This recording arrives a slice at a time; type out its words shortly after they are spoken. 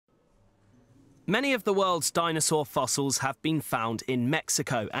Many of the world's dinosaur fossils have been found in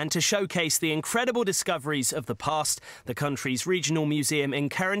Mexico, and to showcase the incredible discoveries of the past, the country's regional museum in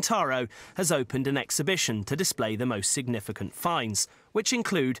Queretaro has opened an exhibition to display the most significant finds, which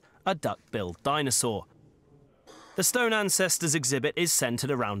include a duck-billed dinosaur. The Stone Ancestors exhibit is centred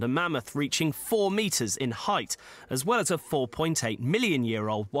around a mammoth reaching 4 metres in height, as well as a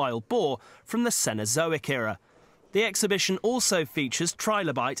 4.8-million-year-old wild boar from the Cenozoic Era. The exhibition also features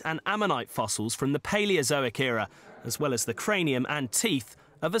trilobite and ammonite fossils from the Palaeozoic Era, as well as the cranium and teeth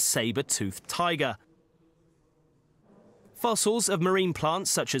of a sabre-toothed tiger. Fossils of marine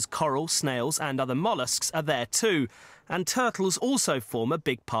plants such as coral, snails and other molluscs are there too, and turtles also form a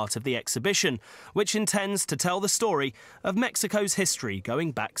big part of the exhibition, which intends to tell the story of Mexico's history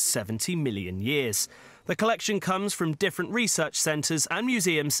going back 70 million years. The collection comes from different research centres and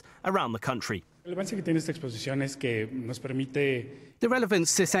museums around the country. The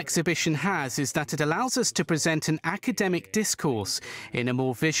relevance this exhibition has is that it allows us to present an academic discourse in a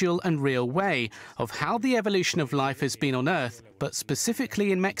more visual and real way of how the evolution of life has been on Earth, but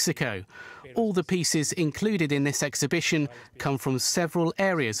specifically in Mexico. All the pieces included in this exhibition come from several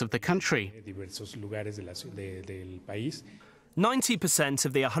areas of the country. 90%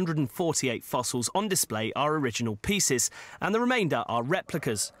 of the 148 fossils on display are original pieces, and the remainder are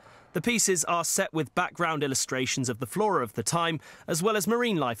replicas. The pieces are set with background illustrations of the flora of the time, as well as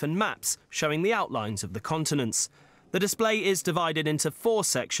marine life and maps showing the outlines of the continents. The display is divided into 4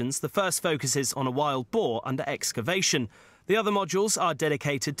 sections. The first focuses on a wild boar under excavation. The other modules are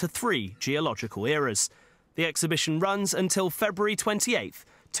dedicated to 3 geological eras. The exhibition runs until February 28,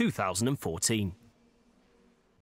 2014.